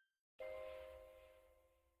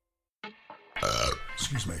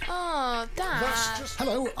 Excuse me. Oh, Dad.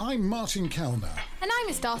 Hello, I'm Martin Kellner. And I'm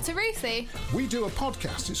his daughter, Ruthie. We do a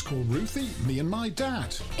podcast, it's called Ruthie, Me and My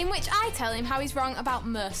Dad. In which I tell him how he's wrong about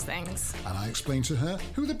most things. And I explain to her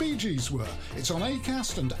who the Bee Gees were. It's on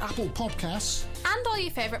Acast and Apple Podcasts. And all your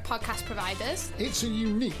favourite podcast providers. It's a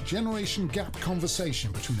unique generation gap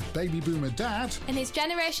conversation between a baby boomer dad and his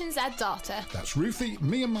Generation Z daughter. That's Ruthie,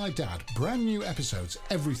 Me and My Dad. Brand new episodes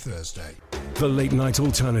every Thursday. The Late Night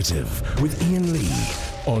Alternative with Iain Lee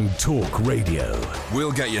on Talk Radio.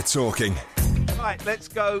 We'll get you talking. Right, let's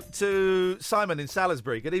go to Simon in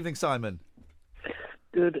Salisbury. Good evening, Simon.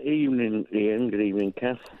 Good evening, Iain. Good evening,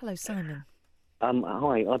 Kath. Hello, Simon.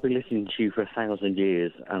 Hi, I've been listening to you for 1,000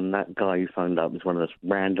 years, and that guy who phoned up was one of the most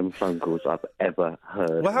random phone calls I've ever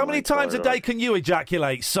heard. Well, how many times a day can you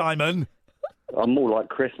ejaculate, Simon? I'm more like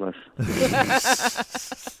Christmas.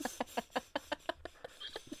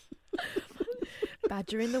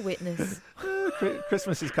 Badgering the witness.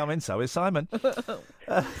 Christmas is coming, so is Simon.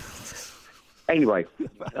 Anyway.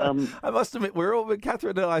 I must admit,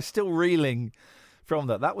 Catherine and I are still reeling from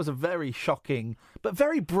that. That was a very shocking, but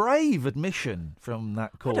very brave admission from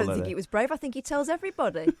that caller. I don't think it was brave. I think he tells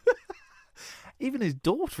everybody. Even his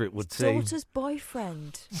daughter, it would seem. Daughter's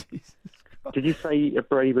boyfriend. Did you say a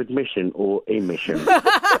brave admission or emission?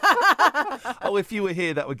 Oh, if you were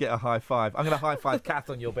here, that would get a high five. I'm going to high five Kath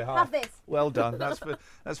on your behalf. Have this. Well done.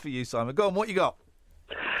 That's for you, Simon. Go on, what you got?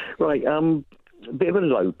 Right, a bit of a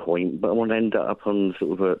low point, but I want to end up on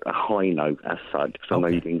sort of a high note as such, because I know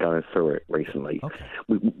you've been going through it recently. Okay.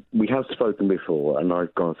 We have spoken before, and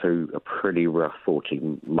I've gone through a pretty rough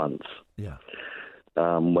 14 months. Yeah.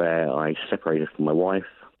 Where I separated from my wife,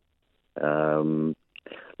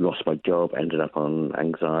 lost my job, ended up on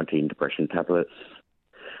anxiety and depression tablets,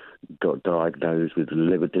 got diagnosed with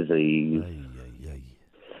liver disease,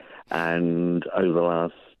 and over the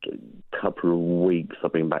last couple of weeks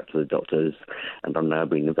I've been back to the doctors and I'm now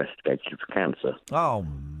being investigated for cancer. Oh,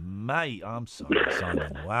 mate, I'm sorry,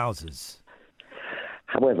 Simon. Wowzers.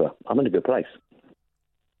 However, I'm in a good place.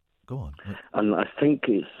 Go on. And I think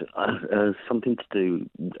it's something to do...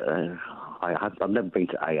 I've never been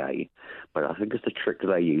to AA, but I think it's the trick that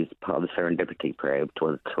they use, part of the serendipity prayer,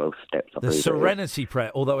 12 steps. The serenity prayer,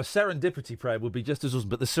 although a serendipity prayer would be just as awesome,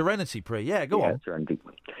 but the serenity prayer, go on. Serenity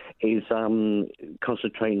is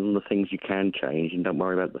concentrating on the things you can change and don't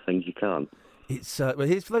worry about the things you can't. It's well,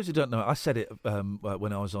 here's for those who don't know. I said it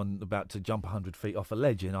when I was about to jump 100 feet off a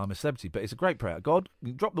ledge in I'm a Celebrity, but it's a great prayer. God,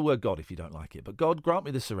 drop the word God if you don't like it, but God, grant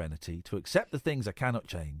me the serenity to accept the things I cannot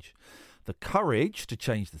change, the courage to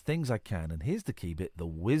change the things I can, and here's the key bit: the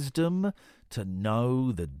wisdom to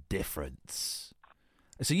know the difference.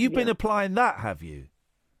 So you've been applying that, have you?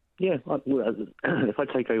 Yeah. If I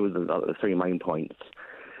take over the three main points.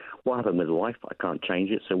 What happened with life? I can't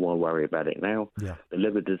change it, so why worry about it now? Yeah. The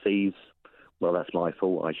liver disease, well, that's my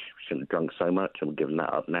fault. I shouldn't have drunk so much. I'm giving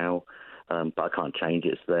that up now. But I can't change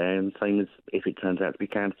it. It's there. And same as if it turns out to be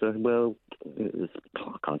cancer, well,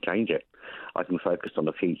 I can't change it. I can focus on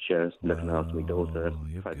the future, looking after my daughter,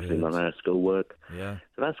 focusing on her schoolwork. Yeah.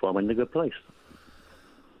 So that's why I'm in a good place.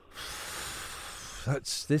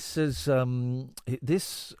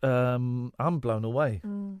 I'm blown away.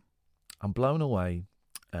 I'm blown away.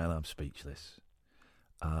 And I'm speechless.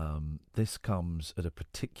 This comes at a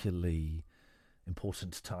particularly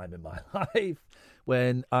important time in my life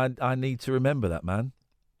when I need to remember that, man.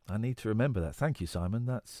 I need to remember that. Thank you, Simon.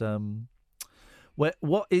 That's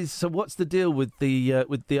what's the deal with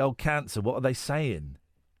the old cancer? What are they saying?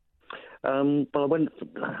 Well,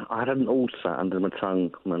 I had an ulcer under my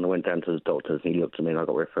tongue, and I went down to the doctors, and he looked at me, and I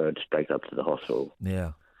got referred straight up to the hospital.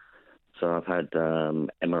 Yeah. So I've had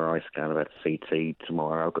MRI scan, I've had CT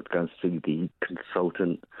tomorrow. I've got to go and see the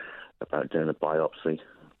consultant about doing a biopsy.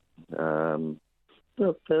 One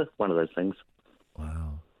of those things.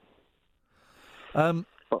 Wow.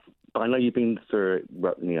 But I know you've been through,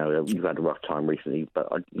 you've had a rough time recently, but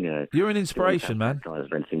you're an inspiration, man. Or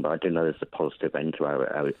anything, but I do know there's a positive end to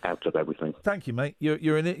out of everything. Thank you, mate.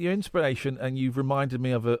 You're inspiration, and you've reminded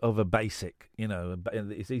me of a basic.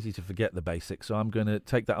 It's easy to forget the basic, so I'm going to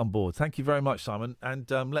take that on board. Thank you very much, Simon, and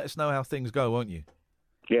let us know how things go, won't you?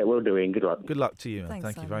 Yeah, we'll do, Ian. Good luck. Good luck to you. Thanks,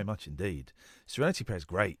 Thank Simon. you very much indeed. Serenity prayer is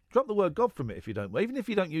great. Drop the word God from it if you don't. Even if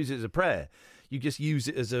you don't use it as a prayer, you just use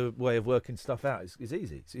it as a way of working stuff out. It's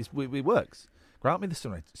easy. It works. Grant me the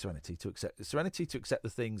serenity to accept the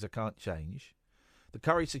things I can't change, the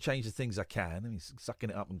courage to change the things I can. And he's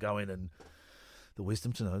sucking it up and going, and the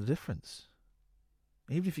wisdom to know the difference.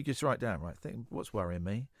 Even if you just write down, think what's worrying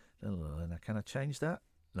me. Can I change that?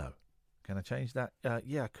 No. Can I change that?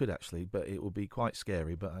 Yeah, I could actually, but it will be quite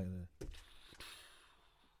scary. But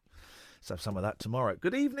let's have some of that tomorrow.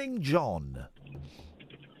 Good evening, John.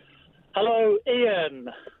 Hello, Ian.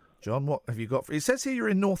 John, what have you got? It says here you're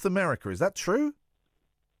in North America. Is that true?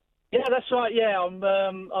 Yeah, that's right. Yeah, I'm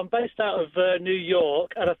based out of New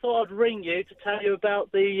York, and I thought I'd ring you to tell you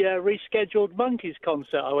about the rescheduled Monkeys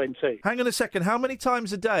concert I went to. Hang on a second. How many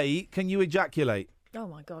times a day can you ejaculate? Oh,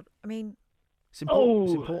 my God. I mean... It's important.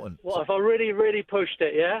 It's important. What, if I really, really pushed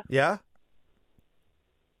it, yeah? Yeah?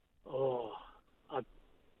 Oh...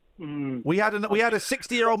 We had a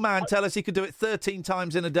 60-year-old man tell us he could do it 13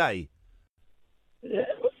 times in a day. Yeah,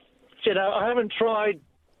 you know, I haven't tried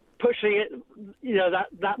pushing it, you know,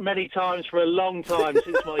 that many times for a long time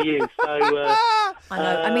since my youth. So I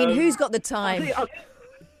know. I mean, who's got the time?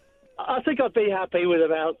 I think I'd be happy with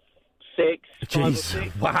about 6.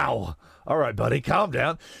 Jeez! Wow. All right, buddy, calm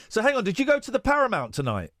down. So, hang on. Did you go to the Paramount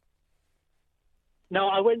tonight? No,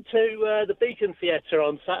 I went to the Beacon Theatre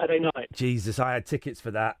on Saturday night. Jesus, I had tickets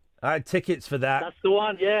for that. That's the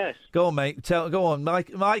one, yes. Go on, mate. Go on,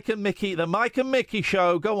 Mike and Mickey, the Mike and Mickey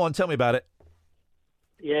show. Go on, tell me about it.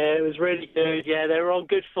 Yeah, it was really good. Yeah, they were on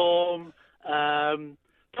good form. One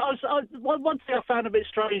thing I found a bit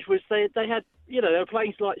strange was they had, you know, they were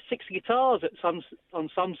playing like 6 guitars on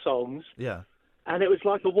some songs. Yeah. And it was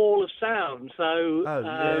like a wall of sound. So,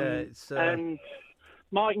 it's, and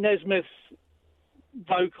Mike Nesmith's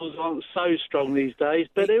vocals aren't so strong these days,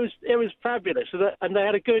 but it was fabulous, and they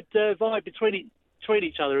had a good vibe between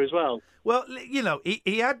each other as well. Well, you know,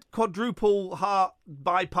 he had quadruple heart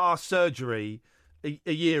bypass surgery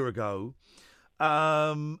a year ago,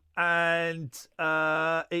 and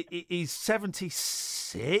he's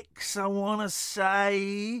 76, I want to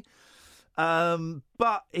say.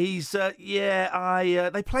 But he's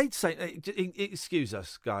they played St. Excuse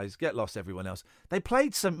us, guys, get lost, everyone else. They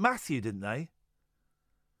played St. Matthew, didn't they?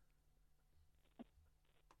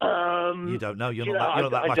 You don't know. You're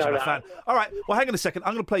not that much of a fan. All right. Well, hang on a second.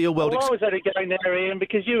 I'm going to play your world. I was only going there, Ian,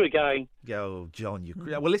 because you were going. Oh, John,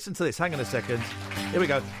 well, listen to this. Hang on a second. Here we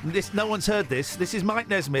go. No one's heard this. This is Mike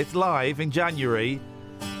Nesmith live in January.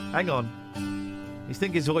 Hang on. You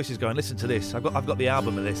think his voice is going? Listen to this. I've got the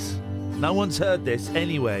album of this. No one's heard this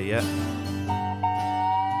anywhere yet.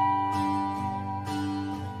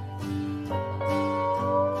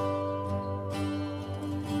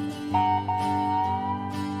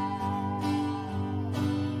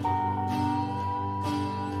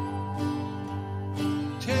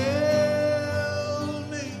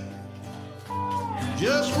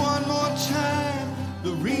 Just one more time,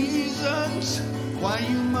 the reasons why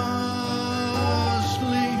you must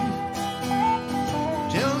leave.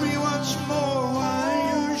 Tell me once more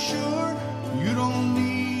why you're sure you don't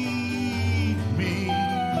need me.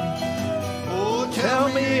 Oh, tell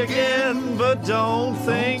me again, but don't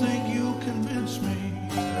think you convince me.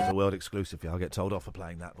 There's a world exclusive. I'll get told off for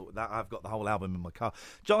playing that, but I've got the whole album in my car.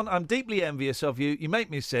 John, I'm deeply envious of you. You make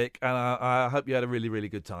me sick, and I hope you had a really, really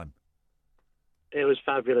good time. It was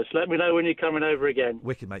fabulous. Let me know when you're coming over again.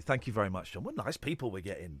 Wicked, mate. Thank you very much, John. What nice people we're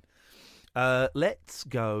getting. Let's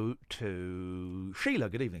go to Sheila.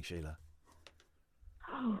 Good evening, Sheila.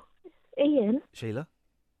 Oh, Ian. Sheila?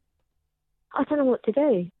 I don't know what to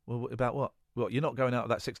do. Well, about what? What, you're not going out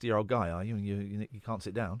with that 60-year-old guy, are you? You can't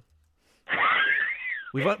sit down?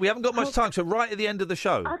 We haven't got much time, so right at the end of the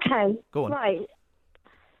show. Okay. Go on. Right.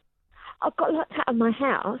 I've got locked out of my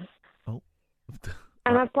house. Oh.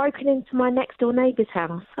 And I've broken into my next door neighbour's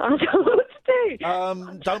house. I don't know what to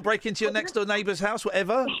do. Don't break into your next door neighbour's house,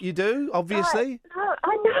 whatever you do, obviously. No,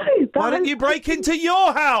 I know. But why don't you break into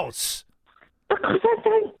your house? Because I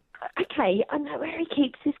don't. Okay, I know where he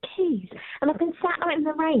keeps his keys. And I've been sat out in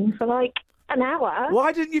the rain for like an hour.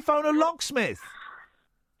 Why didn't you phone a locksmith?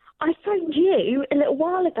 I phoned you a little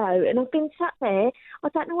while ago, and I've been sat there. I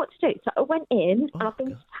don't know what to do. So I went in, and I've been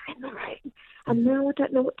sat in the rain, and now I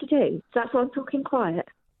don't know what to do. So that's why I'm talking quiet.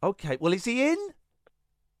 Okay, well, is he in?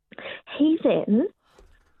 He's in.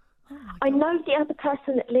 I know the other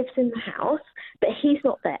person that lives in the house, but he's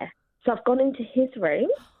not there. So I've gone into his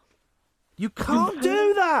room. You can't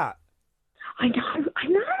do that. I know.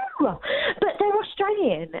 But they're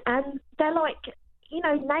Australian, and they're like, you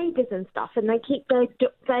know, neighbours and stuff, and they keep I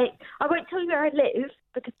won't tell you where I live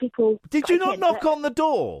because people. Did you not knock on the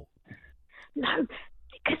door? No,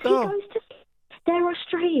 because he goes to. They're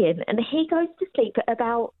Australian, and he goes to sleep at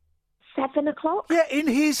about 7 o'clock. Yeah, in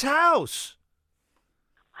his house.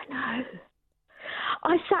 I know.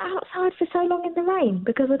 I sat outside for so long in the rain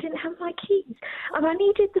because I didn't have my keys, and I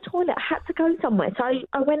needed the toilet. I had to go somewhere, so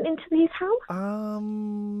I went into his house.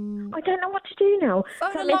 I don't know what to do now.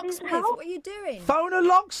 Phone a locksmith. What are you doing? Phone a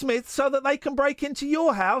locksmith so that they can break into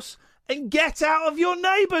your house and get out of your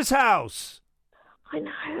neighbour's house. I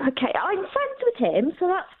know. Okay, I'm friends with him, so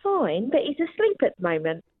that's fine. But he's asleep at the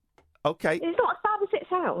moment. Okay. It's not as bad as it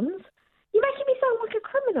sounds. You're making me sound like a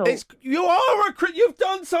criminal. You are you've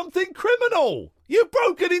done something criminal. You've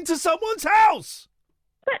broken into someone's house.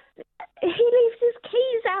 But he leaves his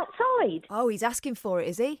keys outside. Oh, he's asking for it,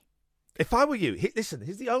 is he? If I were you, listen,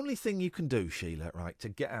 here's the only thing you can do, Sheila, right, to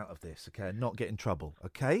get out of this, okay, and not get in trouble,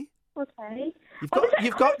 okay? Okay.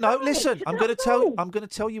 Listen, I'm going to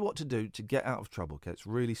tell you what to do to get out of trouble, okay? It's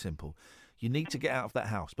really simple. You need to get out of that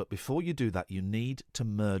house, but before you do that, you need to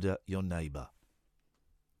murder your neighbour.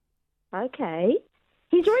 Okay.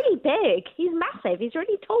 He's really big. He's massive. He's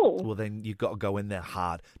really tall. Well, then you've got to go in there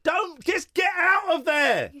hard. Don't just get out of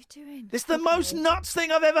there. What are you doing? It's the most nuts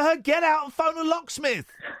thing I've ever heard. Get out and phone a locksmith.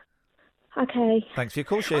 Okay. Thanks for your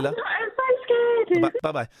call, Sheila. I'm so scared.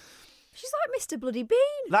 Bye-bye. She's like Mr. Bloody Bean.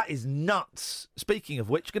 That is nuts. Speaking of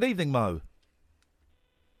which, good evening, Mo.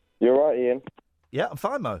 You're right, Ian. Yeah, I'm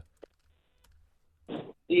fine, Mo.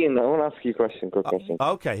 Ian, I want to ask you a question. Quick question.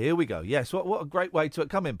 Okay, here we go. Yes, what a great way to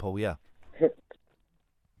come in, Paul. Yeah.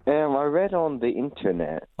 I read on the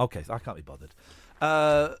internet. Okay, I can't be bothered.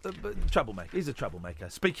 Troublemaker. He's a troublemaker.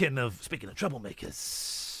 Speaking of troublemakers,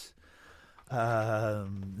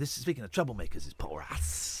 speaking of troublemakers is Paul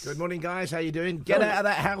Ross. Good morning, guys. How you doing? Get out of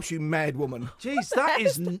that house, you mad woman. Jeez, that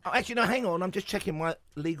is... Actually, no, hang on. I'm just checking my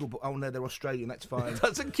legal book. Oh, no, they're Australian. That's fine. It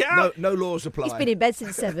doesn't count. No laws apply. He's been in bed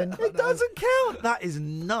since 7. It doesn't count. That is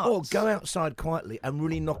nuts. Or go outside quietly and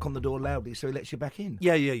really knock on the door loudly so he lets you back in.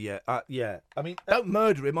 Yeah. I mean... Don't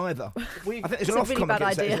murder him either. I think there's an really bad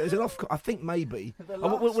idea. There's an off. I think maybe.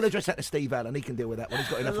 We'll address that to Steve Allen. He can deal with that when he's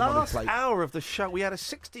got enough on his plate. The last hour of the show, we had a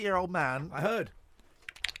 60-year-old man... I heard.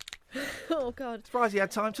 Oh, God. Surprised he had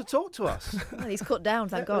time to talk to us. Well, he's cut down,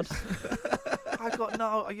 thank God.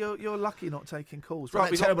 You're lucky not taking calls.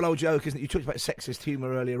 Right, terrible old joke, isn't it? You talked about sexist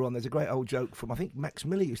humour earlier on. There's a great old joke from, I think, Max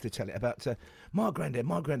Miller used to tell it about my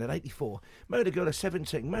granddad, 84, married a girl at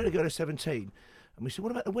 17. And we said,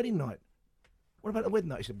 what about the wedding night?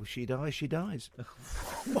 He said, well, she dies.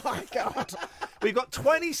 My God. We've got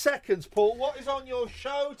 20 seconds, Paul. What is on your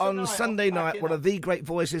show tonight? On Sunday night, one of the great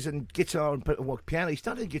voices and guitar and piano. He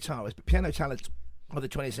started as a guitarist, but piano talent of the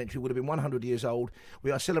 20th century would have been 100 years old. We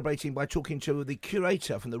are celebrating by talking to the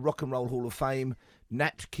curator from the Rock and Roll Hall of Fame,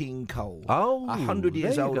 Nat King Cole. Oh, 100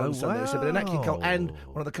 years old on Sunday. Wow. So, but Nat King Cole and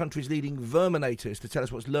one of the country's leading verminators to tell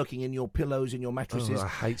us what's lurking in your pillows, in your mattresses. I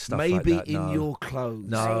hate stuff maybe like that. in your clothes.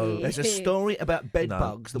 No. There's a story about bed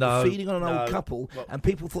bugs that were feeding on an old couple, and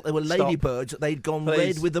people thought they were ladybirds, that they'd gone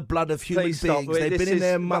red with the blood of human beings. They've been in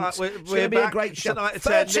there months. It's going to be a great show.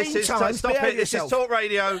 13 times. Stop it. This is Talk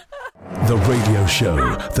Radio. The radio show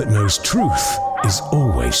that knows truth is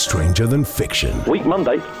always stranger than fiction. Week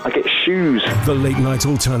Monday, I get shoes. The Late Night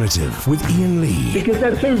Alternative with Iain Lee. Because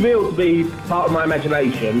they're too real to be part of my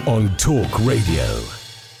imagination. On Talk Radio.